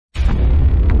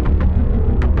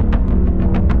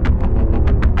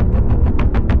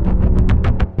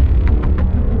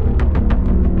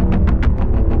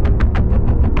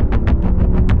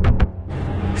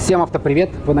Всем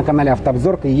автопривет! Вы на канале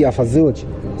Автообзорка и я, Фазылыч.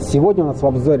 Сегодня у нас в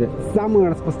обзоре самый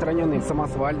распространенный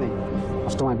самосвальный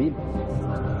автомобиль,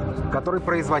 который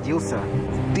производился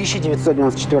с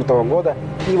 1994 года.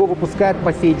 Его выпускают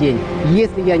по сей день.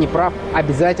 Если я не прав,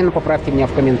 обязательно поправьте меня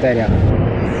в комментариях.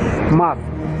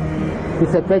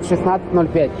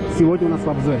 МАЗ-551605. Сегодня у нас в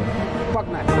обзоре.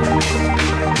 Погнали!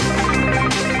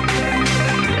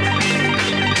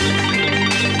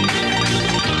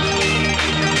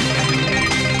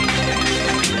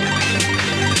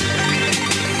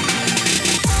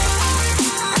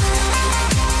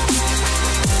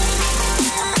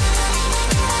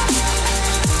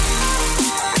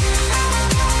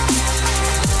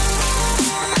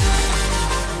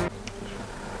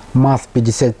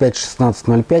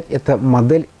 МАЗ-551605 – это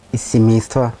модель из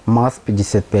семейства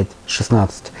МАЗ-5516.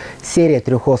 Серия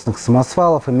трехосных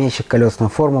самосвалов, имеющих колесную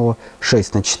формулу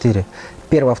 6х4.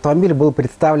 Первый автомобиль был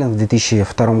представлен в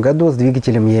 2002 году с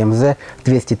двигателем ЕМЗ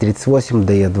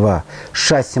 238DE2.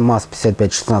 Шасси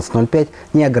МАЗ-551605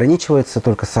 не ограничивается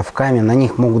только совками, на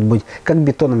них могут быть как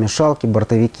бетономешалки,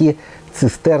 бортовики,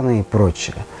 цистерны и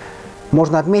прочее.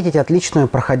 Можно отметить отличную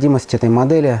проходимость этой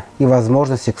модели и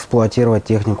возможность эксплуатировать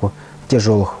технику в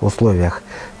тяжелых условиях.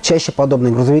 Чаще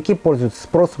подобные грузовики пользуются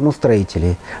спросом у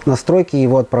строителей. На стройке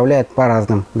его отправляют по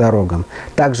разным дорогам.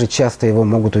 Также часто его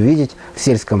могут увидеть в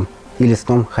сельском и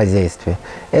лесном хозяйстве.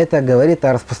 Это говорит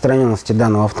о распространенности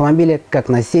данного автомобиля как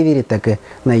на севере, так и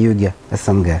на юге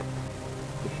СНГ.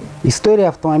 История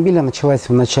автомобиля началась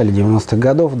в начале 90-х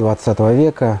годов 20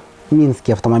 века.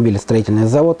 Минский автомобилестроительный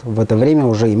завод в это время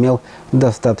уже имел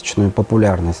достаточную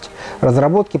популярность.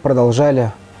 Разработки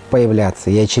продолжали появляться,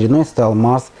 и очередной стал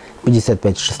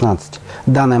МАЗ-5516.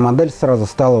 Данная модель сразу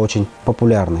стала очень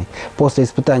популярной. После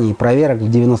испытаний и проверок в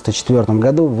 1994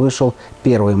 году вышел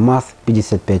первый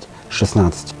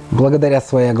МАЗ-5516. Благодаря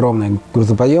своей огромной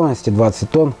грузоподъемности 20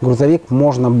 тонн, грузовик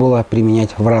можно было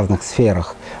применять в разных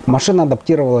сферах. Машина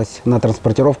адаптировалась на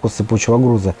транспортировку сыпучего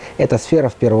груза. Эта сфера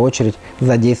в первую очередь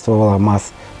задействовала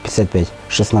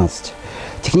МАЗ-5516.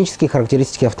 Технические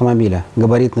характеристики автомобиля.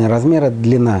 Габаритные размеры: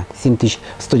 длина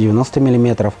 7190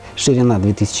 мм, ширина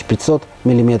 2500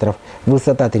 мм,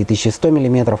 высота 3100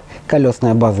 мм,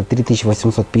 колесная база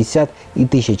 3850 и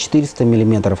 1400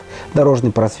 мм,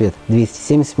 дорожный просвет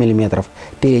 270 мм,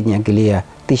 передняя колея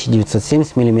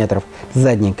 1970 мм,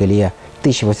 задняя колея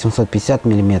 1850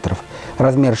 мм,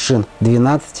 размер шин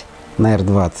 12 на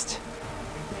R20.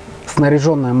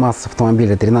 Снаряженная масса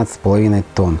автомобиля 13,5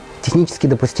 тонн. Технически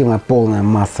допустимая полная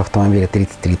масса автомобиля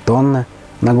 33 тонны.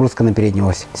 Нагрузка на переднюю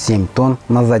ось 7 тонн,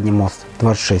 на задний мост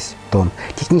 26 тонн.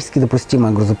 Технически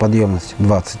допустимая грузоподъемность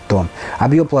 20 тонн.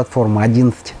 Объем платформы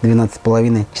 11,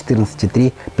 12,5,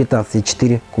 14,3,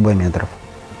 15,4 кубометров.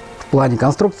 В плане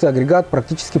конструкции агрегат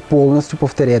практически полностью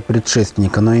повторяет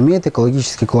предшественника, но имеет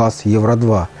экологический класс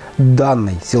Евро-2.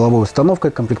 Данной силовой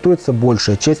установкой комплектуется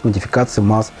большая часть модификации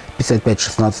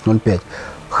МАЗ-551605.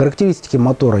 Характеристики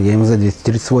мотора ЕМЗ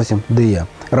 238DE.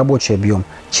 Рабочий объем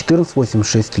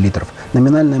 14,86 литров.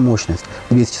 Номинальная мощность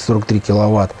 243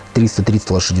 кВт,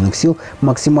 330 лошадиных сил.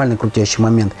 Максимальный крутящий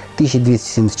момент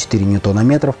 1274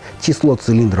 ньютона-метров. Число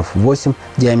цилиндров 8.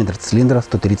 Диаметр цилиндра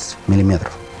 130 мм.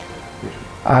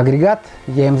 Агрегат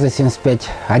ЕМЗ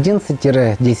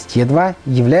 7511-10Е2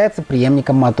 является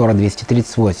преемником мотора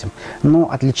 238, но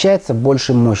отличается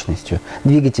большей мощностью.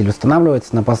 Двигатель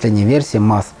устанавливается на последней версии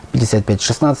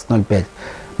МАЗ-551605.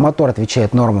 Мотор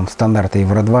отвечает нормам стандарта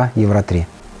Евро-2, Евро-3.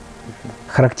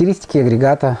 Характеристики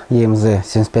агрегата ЕМЗ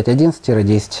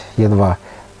 7511-10Е2.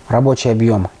 Рабочий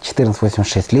объем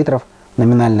 14,86 литров,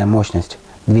 номинальная мощность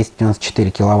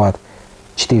 294 кВт,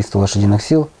 400 лошадиных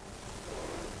сил.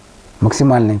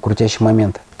 Максимальный крутящий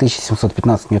момент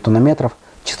 1715 ньютон-метров,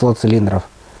 число цилиндров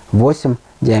 8,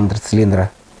 диаметр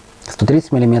цилиндра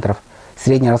 130 мм.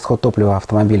 Средний расход топлива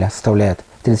автомобиля составляет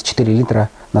 34 литра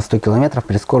на 100 км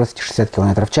при скорости 60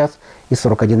 км в час и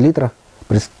 41 литр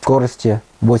при скорости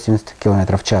 80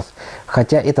 км в час.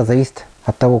 Хотя это зависит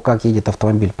от того, как едет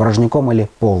автомобиль, порожняком или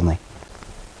полный.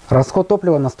 Расход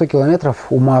топлива на 100 км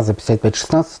у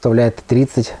МАЗа-5516 составляет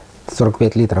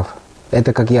 30-45 литров.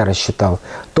 Это как я рассчитал.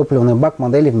 Топливный бак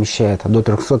модели вмещает до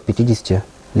 350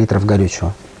 литров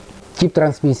горючего. Тип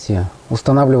трансмиссии,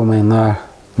 устанавливаемый на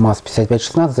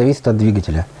МАЗ-5516, зависит от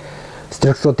двигателя. С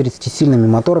 330-сильными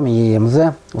моторами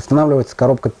ЕМЗ устанавливается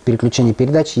коробка переключения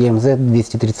передач ЕМЗ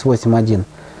 238.1.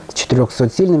 С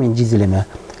 400-сильными дизелями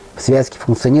в связке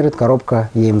функционирует коробка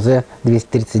ЕМЗ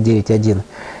 239.1.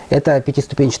 Это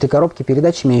пятиступенчатые коробки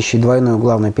передач, имеющие двойную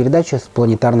главную передачу с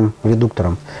планетарным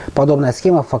редуктором. Подобная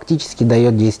схема фактически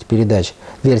дает 10 передач.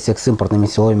 В версиях с импортными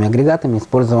силовыми агрегатами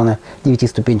использованы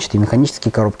 9-ступенчатые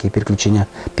механические коробки переключения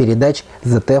передач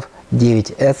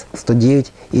ZF9S109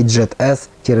 и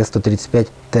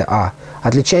JetS-135TA,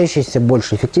 отличающиеся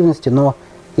большей эффективностью, но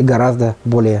и гораздо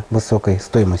более высокой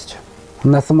стоимостью.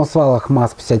 На самосвалах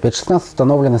МАЗ-5516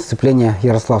 установлено сцепление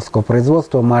ярославского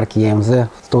производства марки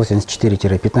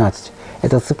МЗ-184-15.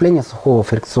 Это сцепление сухого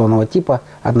фрикционного типа,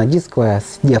 однодисковое,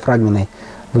 с диафрагменной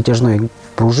вытяжной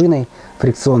пружиной,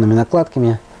 фрикционными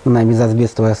накладками на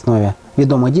безасбестовой основе.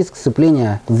 Ведомый диск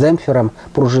сцепления с демпфером,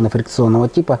 пружина фрикционного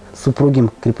типа с упругим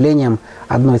креплением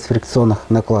одной из фрикционных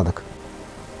накладок.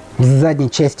 В задней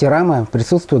части рамы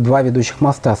присутствуют два ведущих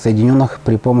моста, соединенных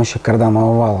при помощи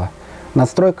карданного вала.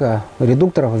 Настройка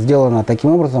редукторов сделана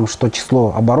таким образом, что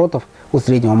число оборотов у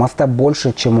среднего моста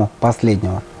больше, чем у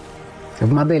последнего.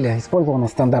 В модели использована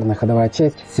стандартная ходовая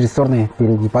часть с рессорной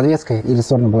передней подвеской и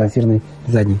рессорно-балансирной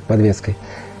задней подвеской.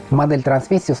 Модель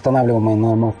трансмиссии, устанавливаемая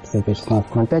на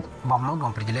МАЗ-5516-05, во многом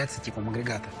определяется типом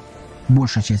агрегата.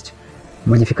 Большая часть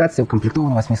модификации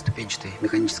укомплектована 8-ступенчатой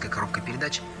механической коробкой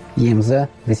передач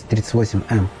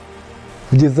EMZ-238M.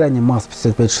 В дизайне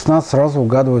МАЗ-5516 сразу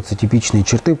угадываются типичные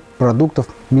черты продуктов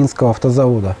Минского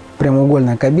автозавода.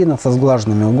 Прямоугольная кабина со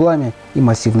сглаженными углами и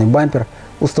массивный бампер,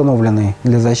 установленные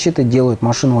для защиты, делают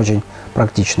машину очень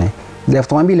практичной. Для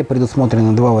автомобиля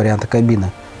предусмотрены два варианта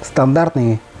кабины –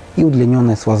 стандартные и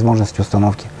удлиненные с возможностью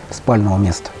установки спального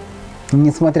места.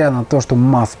 Несмотря на то, что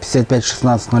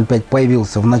МАЗ-5516-05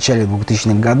 появился в начале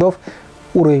 2000-х годов,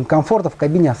 уровень комфорта в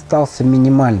кабине остался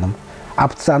минимальным.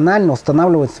 Опционально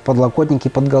устанавливаются подлокотники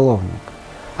и подголовник.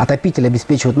 Отопитель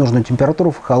обеспечивает нужную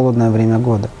температуру в холодное время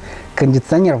года.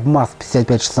 Кондиционер в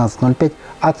МАЗ-5516-05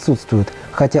 отсутствует,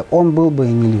 хотя он был бы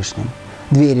и не лишним.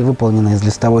 Двери выполнены из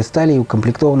листовой стали и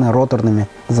укомплектованы роторными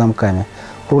замками.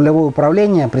 Рулевое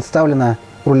управление представлено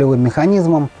рулевым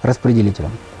механизмом,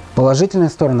 распределителем. Положительные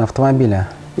стороны автомобиля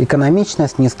 –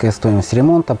 экономичность, низкая стоимость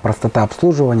ремонта, простота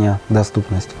обслуживания,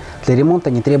 доступность. Для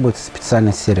ремонта не требуется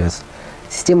специальный сервис.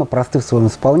 Система проста в своем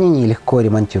исполнении и легко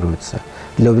ремонтируется.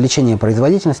 Для увеличения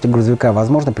производительности грузовика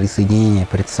возможно присоединение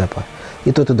прицепа.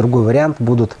 И тот, и другой вариант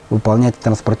будут выполнять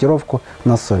транспортировку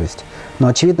на совесть. Но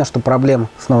очевидно, что проблем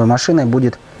с новой машиной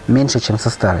будет меньше, чем со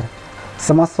старой.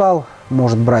 Самосвал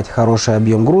может брать хороший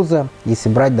объем груза, если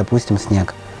брать, допустим,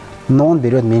 снег. Но он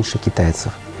берет меньше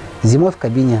китайцев. Зимой в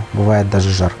кабине бывает даже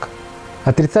жарко.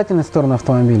 Отрицательные стороны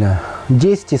автомобиля.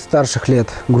 10 и старших лет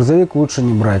грузовик лучше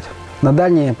не брать. На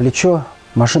дальнее плечо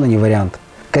машина не вариант.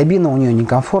 Кабина у нее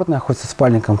некомфортная, хоть со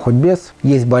спальником, хоть без.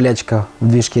 Есть болячка в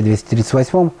движке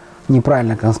 238,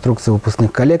 неправильная конструкция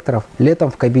выпускных коллекторов.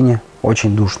 Летом в кабине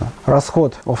очень душно.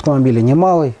 Расход у автомобиля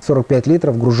немалый, 45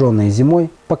 литров, груженные зимой.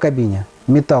 По кабине.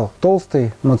 Металл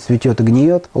толстый, но цветет и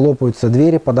гниет, лопаются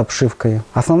двери под обшивкой.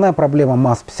 Основная проблема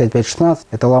МАЗ-5516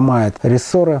 – это ломает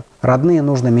рессоры. Родные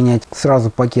нужно менять сразу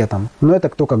пакетом, но это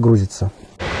кто как грузится.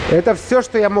 Это все,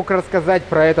 что я мог рассказать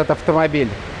про этот автомобиль.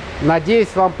 Надеюсь,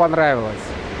 вам понравилось.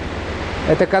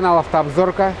 Это канал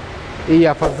Автообзорка и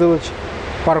я, Фазылыч.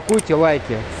 Паркуйте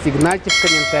лайки, сигнальте в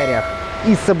комментариях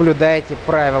и соблюдайте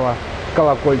правила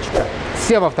колокольчика.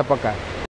 Всем автопока!